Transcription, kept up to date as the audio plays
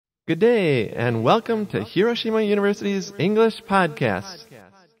Good day, and welcome to Hiroshima University's English Podcast.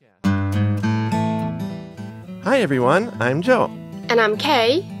 Hi everyone, I'm Joe. And I'm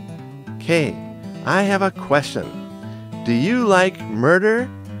Kay. Kay, I have a question. Do you like murder,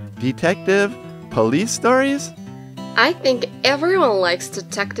 detective, police stories? I think everyone likes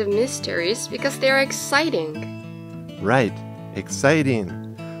detective mysteries because they're exciting. Right, exciting.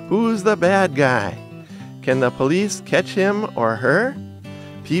 Who's the bad guy? Can the police catch him or her?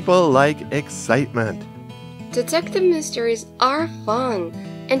 People like excitement. Detective mysteries are fun.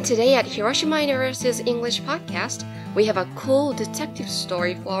 And today at Hiroshima University's English Podcast, we have a cool detective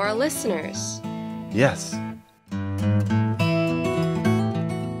story for our listeners. Yes.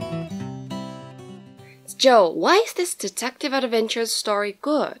 Joe, why is this detective adventure story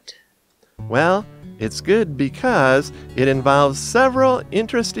good? Well, it's good because it involves several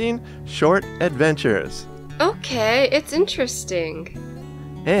interesting short adventures. Okay, it's interesting.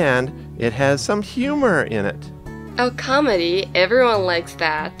 And it has some humor in it. Oh, comedy, everyone likes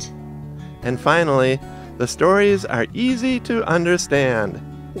that. And finally, the stories are easy to understand.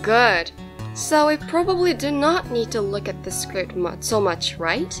 Good. So we probably do not need to look at the script so much,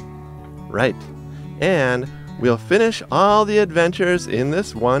 right? Right. And we'll finish all the adventures in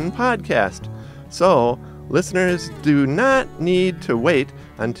this one podcast. So, listeners do not need to wait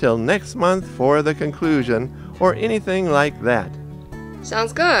until next month for the conclusion or anything like that.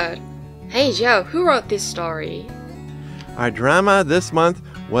 Sounds good. Hey Joe, who wrote this story? Our drama this month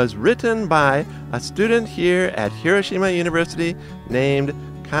was written by a student here at Hiroshima University named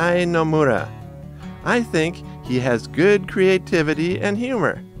Kai Nomura. I think he has good creativity and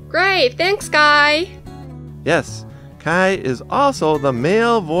humor. Great, thanks Kai. Yes, Kai is also the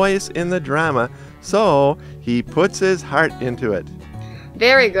male voice in the drama, so he puts his heart into it.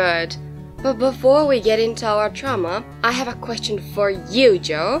 Very good. But before we get into our drama, I have a question for you,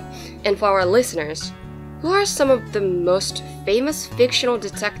 Joe, and for our listeners. Who are some of the most famous fictional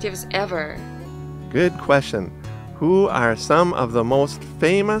detectives ever? Good question. Who are some of the most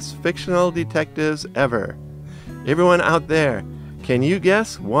famous fictional detectives ever? Everyone out there, can you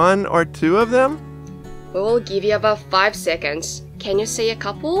guess one or two of them? We will give you about 5 seconds. Can you say a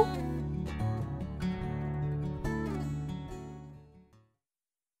couple?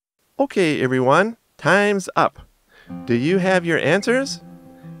 Okay, everyone, time's up. Do you have your answers?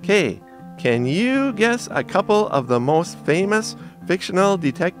 Kay, can you guess a couple of the most famous fictional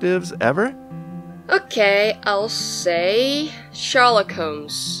detectives ever? Okay, I'll say Sherlock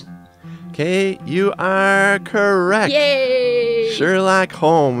Holmes. Kay, you are correct. Yay! Sherlock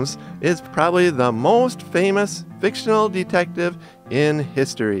Holmes is probably the most famous fictional detective in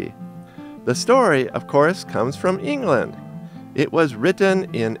history. The story, of course, comes from England. It was written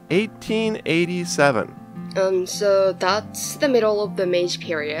in 1887. So that's the middle of the Meiji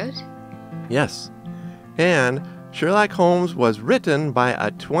period? Yes. And Sherlock Holmes was written by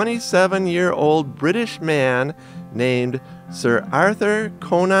a 27-year-old British man named Sir Arthur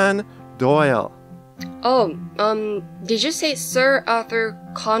Conan Doyle. Oh, did you say Sir Arthur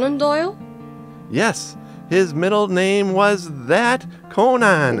Conan Doyle? Yes, his middle name was that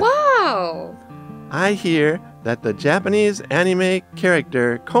Conan. Wow! I hear that the Japanese anime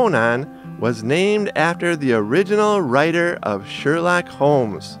character Conan was named after the original writer of Sherlock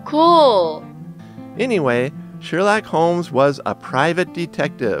Holmes. Cool! Anyway, Sherlock Holmes was a private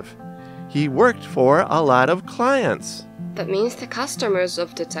detective. He worked for a lot of clients. That means the customers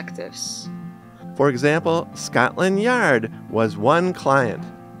of detectives. For example, Scotland Yard was one client.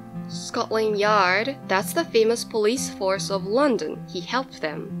 Scotland Yard, that's the famous police force of London. He helped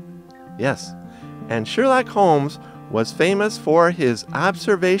them. Yes. And Sherlock Holmes was famous for his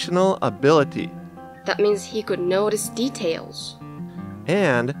observational ability. That means he could notice details.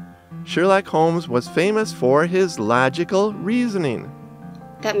 And Sherlock Holmes was famous for his logical reasoning.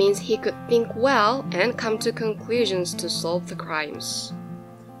 That means he could think well and come to conclusions to solve the crimes.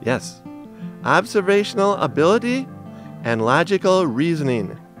 Yes. Observational ability and logical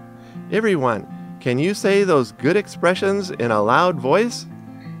reasoning. Everyone, can you say those good expressions in a loud voice?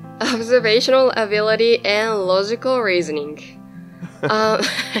 Observational ability and logical reasoning.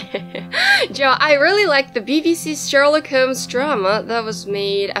 Joe, I really like the BBC's Sherlock Holmes drama that was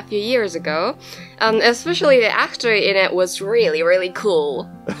made a few years ago. Especially the actor in it was really, really cool.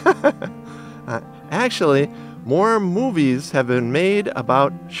 Actually, more movies have been made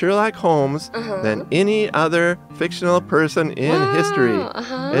about Sherlock Holmes than any other fictional person in history.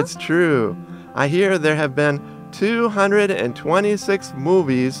 It's true. I hear there have been 226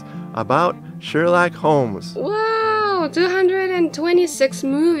 movies about Sherlock Holmes. Wow, 226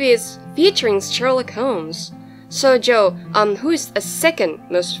 movies featuring Sherlock Holmes. So, Joe, who is the second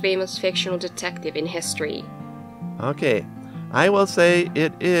most famous fictional detective in history? Okay, I will say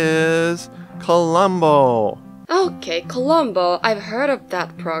it is Columbo. Okay, Columbo. I've heard of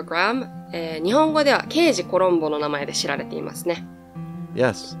that program. 日本語では刑事コロンボの名前で知られていますね。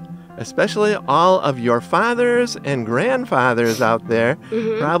Yes, especially all of your fathers and grandfathers out there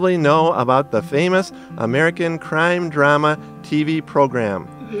probably know about the famous American crime drama TV program.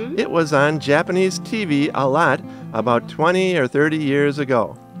 It was on Japanese TV a lot about 20 or 30 years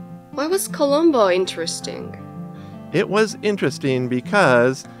ago. Why was Columbo interesting? It was interesting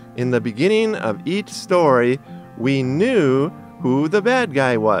because in the beginning of each story, we knew who the bad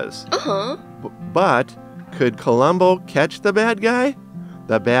guy was. But could Columbo catch the bad guy?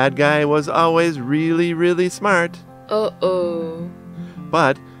 The bad guy was always really, really smart.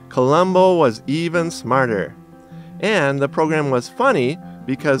 But Columbo was even smarter. And the program was funny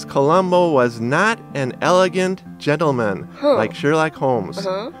because Columbo was not an elegant gentleman like Sherlock Holmes.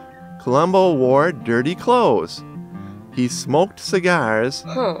 Columbo wore dirty clothes. He smoked cigars.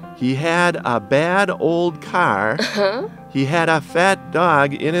 He had a bad old car. He had a fat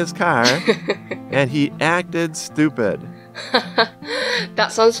dog in his car. And he acted stupid.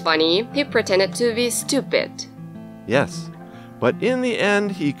 That sounds funny. He pretended to be stupid. Yes, but in the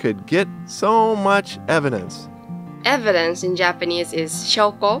end he could get so much evidence. Evidence in Japanese is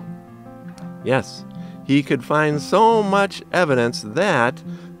証拠? Yes, he could find so much evidence that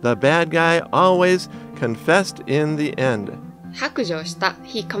the bad guy always confessed in the end. 白状した.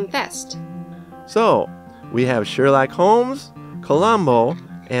 He confessed. So, we have Sherlock Holmes, Columbo,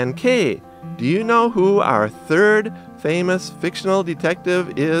 and Kay. Do you know who our third famous fictional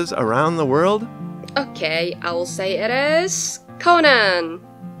detective is around the world? Okay, I will say it is Conan.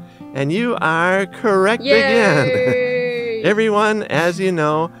 And you are correct again. Everyone, as you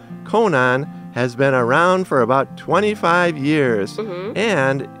know, Conan has been around for about 25 years,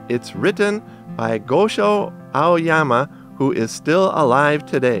 and it's written by Gosho Aoyama, who is still alive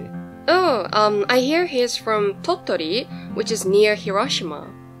today. Oh, I hear he's from Tottori, which is near Hiroshima.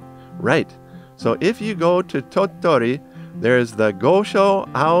 Right. So if you go to Tottori, there's the Gosho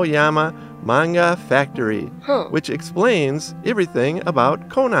Aoyama Manga Factory, which explains everything about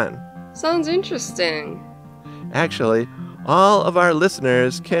Conan. Sounds interesting. Actually, all of our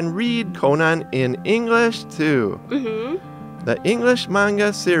listeners can read Conan in English too. The English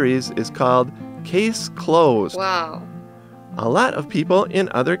manga series is called Case Closed. Wow. A lot of people in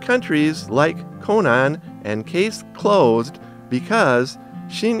other countries like Conan and Case Closed because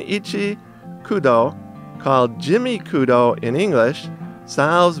Shinichi Kudo, called Jimmy Kudo in English,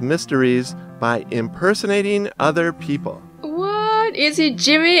 solves mysteries by impersonating other people. What? Is he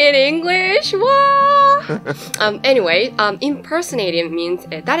Jimmy in English? What? Anyway, impersonating means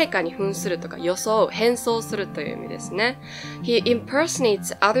誰かに扮するとか装う、変装するという意味ですね。He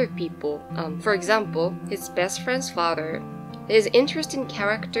impersonates other people. For example, his best friend's father. His interesting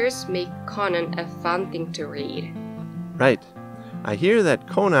characters make Conan a fun thing to read. Right. I hear that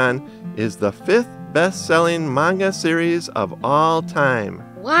Conan is the 5th best-selling manga series of all time.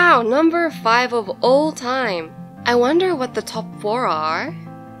 Wow, number 5 of all time. I wonder what the top 4 are.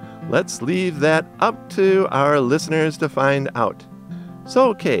 Let's leave that up to our listeners to find out. So,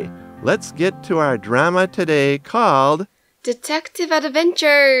 okay, let's get to our drama today called Detective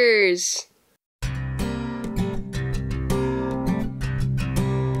Adventures.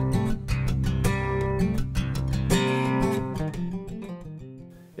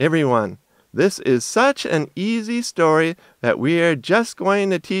 Everyone, this is such an easy story that we are just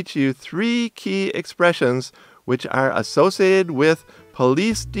going to teach you 3 key expressions which are associated with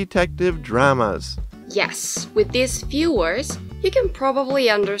police detective dramas. Yes, with these few words, you can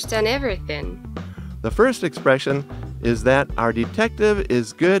probably understand everything. The first expression is that our detective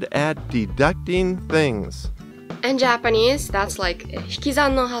is good at deducting things. In Japanese, that's like 引き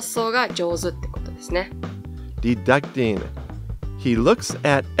算の発想が上手ってことですね。Deducting. He looks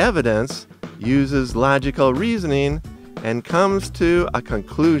at evidence, uses logical reasoning, and comes to a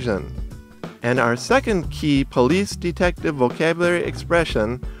conclusion. And our second key police detective vocabulary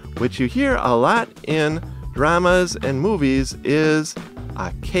expression, which you hear a lot in dramas and movies, is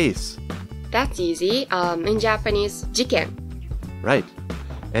a case. That's easy. In Japanese, 事件. Right.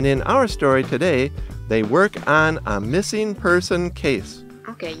 And in our story today, they work on a missing person case.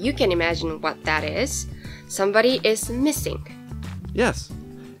 Okay, you can imagine what that is. Somebody is missing. Yes.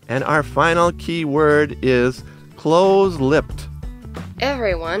 And our final key word is close-lipped.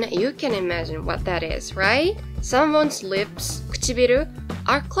 Everyone, you can imagine what that is, right? Someone's lips, 唇,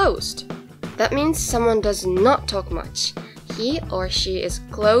 are closed. That means someone does not talk much. He or she is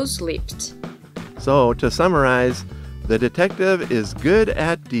close-lipped. So, to summarize, the detective is good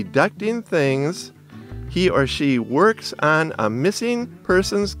at deducting things, he or she works on a missing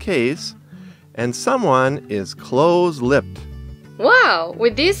person's case, and someone is close-lipped. Wow!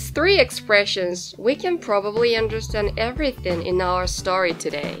 With these three expressions, we can probably understand everything in our story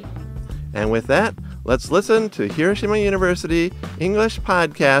today. And with that, let's listen to Hiroshima University English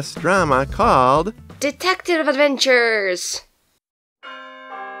podcast drama called Detective Adventures!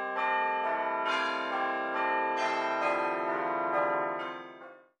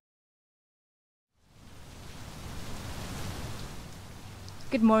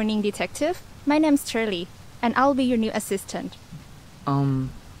 Good morning, Detective. My name's Shirley, and I'll be your new assistant.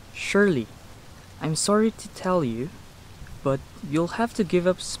 Shirley, I'm sorry to tell you, but you'll have to give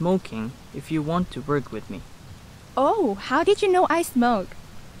up smoking if you want to work with me. Oh, how did you know I smoke?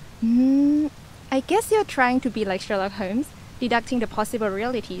 I guess you're trying to be like Sherlock Holmes, deducting the possible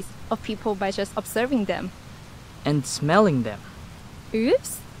realities of people by just observing them. And smelling them.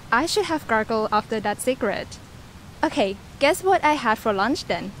 Oops, I should have gargled after that cigarette. Okay, guess what I had for lunch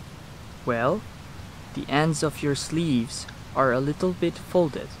then? Well, the ends of your sleeves are a little bit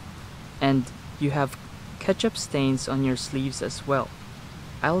folded, and you have ketchup stains on your sleeves as well.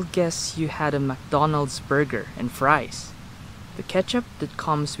 I'll guess you had a McDonald's burger and fries. The ketchup that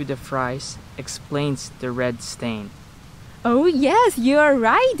comes with the fries explains the red stain. Oh yes, you're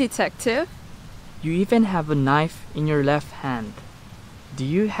right, Detective. You even have a knife in your left hand. Do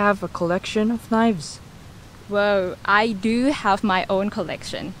you have a collection of knives? Whoa, I do have my own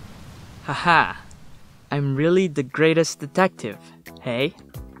collection. Haha, I'm really the greatest detective, hey?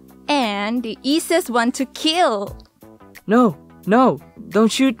 And the easiest one to kill. No,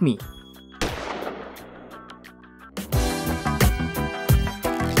 don't shoot me.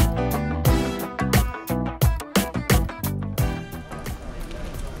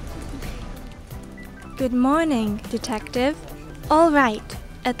 Good morning, Detective. All right,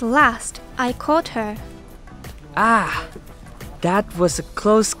 at last I caught her. Ah, that was a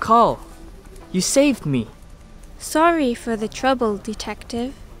close call. You saved me. Sorry for the trouble,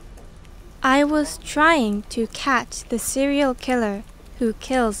 Detective. I was trying to catch the serial killer who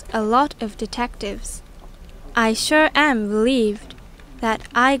kills a lot of detectives. I sure am relieved that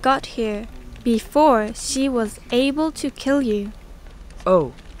I got here before she was able to kill you.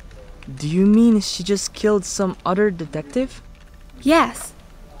 Oh, do you mean she just killed some other detective? Yes,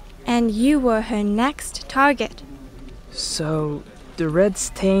 and you were her next target. So, the red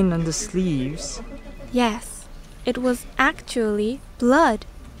stain on the sleeves? Yes, it was actually blood.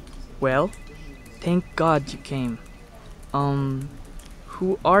 Well, thank God you came.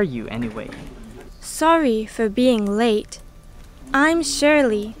 Who are you anyway? Sorry for being late. I'm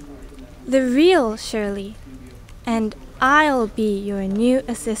Shirley, the real Shirley, and I'll be your new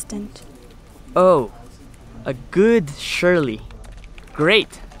assistant. Oh, a good Shirley.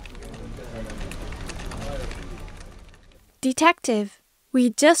 Great! Detective, we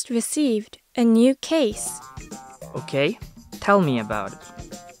just received a new case. Okay, tell me about it.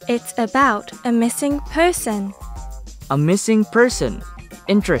 It's about a missing person. A missing person.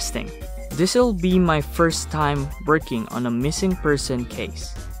 Interesting. This'll be my first time working on a missing person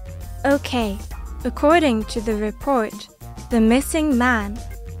case. Okay, according to the report, the missing man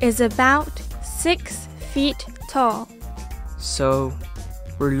is about 6 feet tall. So,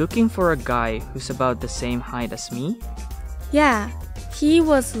 we're looking for a guy who's about the same height as me? Yeah, he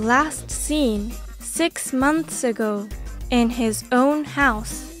was last seen 6 months ago in his own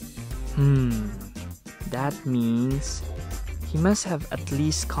house. That means he must have at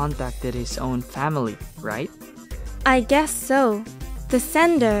least contacted his own family, right? I guess so. The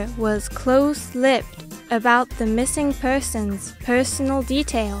sender was close-lipped about the missing person's personal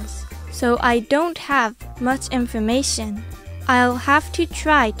details, so I don't have much information. I'll have to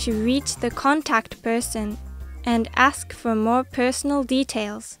try to reach the contact person and ask for more personal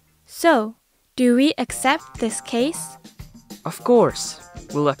details. So, do we accept this case? Of course,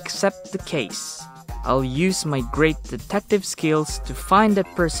 we'll accept the case. I'll use my great detective skills to find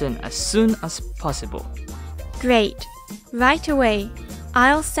that person as soon as possible. Great. Right away,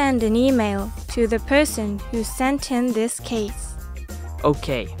 I'll send an email to the person who sent in this case.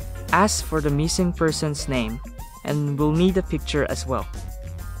 Okay, ask for the missing person's name, and we'll need a picture as well.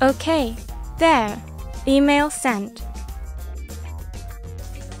 Okay, there. Email sent.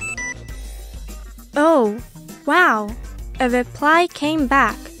 Oh, wow. A reply came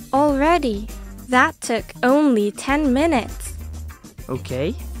back already. That took only 10 minutes.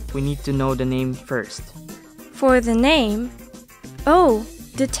 Okay, we need to know the name first. For the name, oh,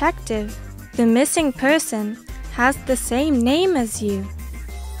 Detective, the missing person has the same name as you.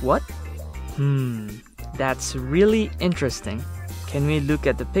 What? That's really interesting. Can we look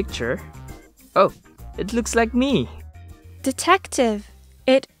at the picture? Oh, it looks like me. Detective,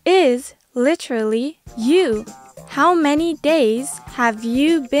 it is literally you. How many days have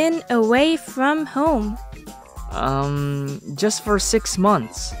you been away from home? Just for 6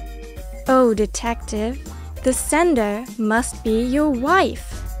 months. Oh, detective, the sender must be your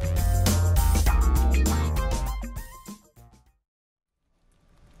wife.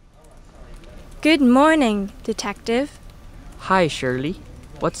 Good morning, detective. Hi, Shirley.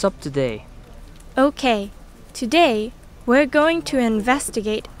 What's up today? Okay, today we're going to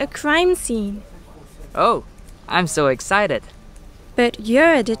investigate a crime scene. Oh, I'm so excited. But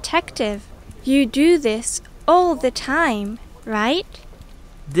you're a detective. You do this all the time, right?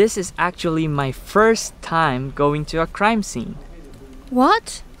 This is actually my first time going to a crime scene.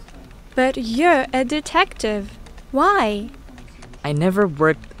 What? But you're a detective. Why? I never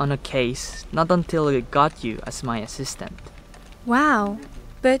worked on a case, not until I got you as my assistant. Wow,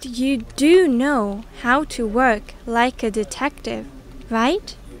 but you do know how to work like a detective,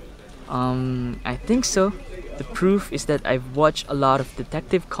 right? I think so. The proof is that I've watched a lot of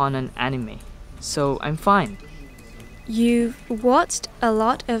Detective Conan anime, so I'm fine. You've watched a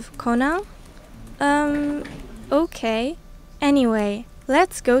lot of Conan? Okay. Anyway,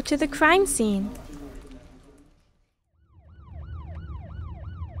 let's go to the crime scene.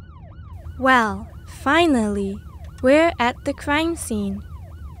 Well, finally, we're at the crime scene.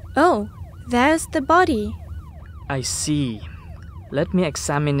 Oh, there's the body. I see. Let me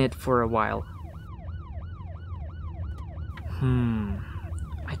examine it for a while.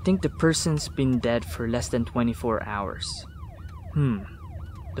 I think the person's been dead for less than 24 hours.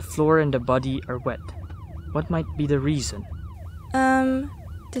 The floor and the body are wet. What might be the reason?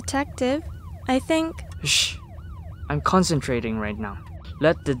 Detective, I think... Shh! I'm concentrating right now.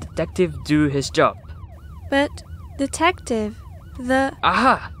 Let the detective do his job. But, detective,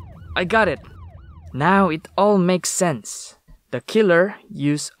 Aha! I got it! Now it all makes sense. The killer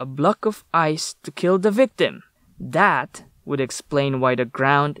used a block of ice to kill the victim. That would explain why the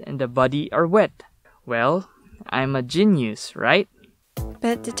ground and the body are wet. Well, I'm a genius, right?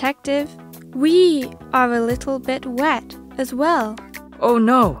 But detective, we are a little bit wet as well. Oh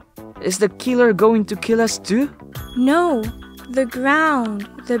no! Is the killer going to kill us too? No, the ground,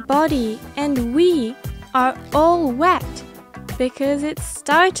 the body, and we are all wet because it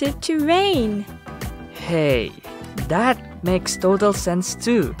started to rain. Hey, that makes total sense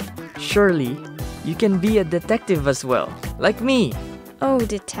too. Surely, you can be a detective as well, like me. Oh,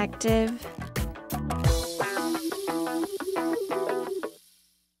 detective.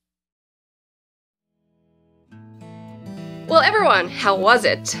 Well, everyone, how was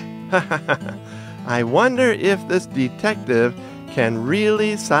it? I wonder if this detective can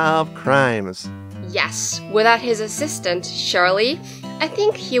really solve crimes. Yes, without his assistant, Shirley, I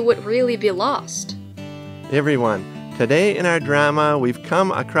think he would really be lost. Everyone, today in our drama, we've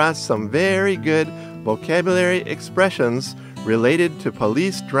come across some very good vocabulary expressions related to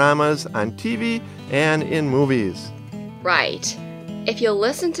police dramas on TV and in movies. Right. If you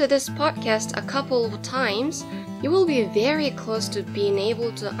listen to this podcast a couple of times, you will be very close to being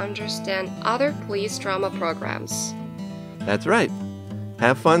able to understand other police drama programs. That's right.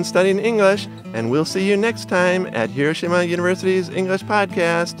 Have fun studying English, and we'll see you next time at Hiroshima University's English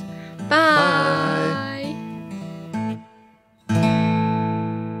Podcast. Bye!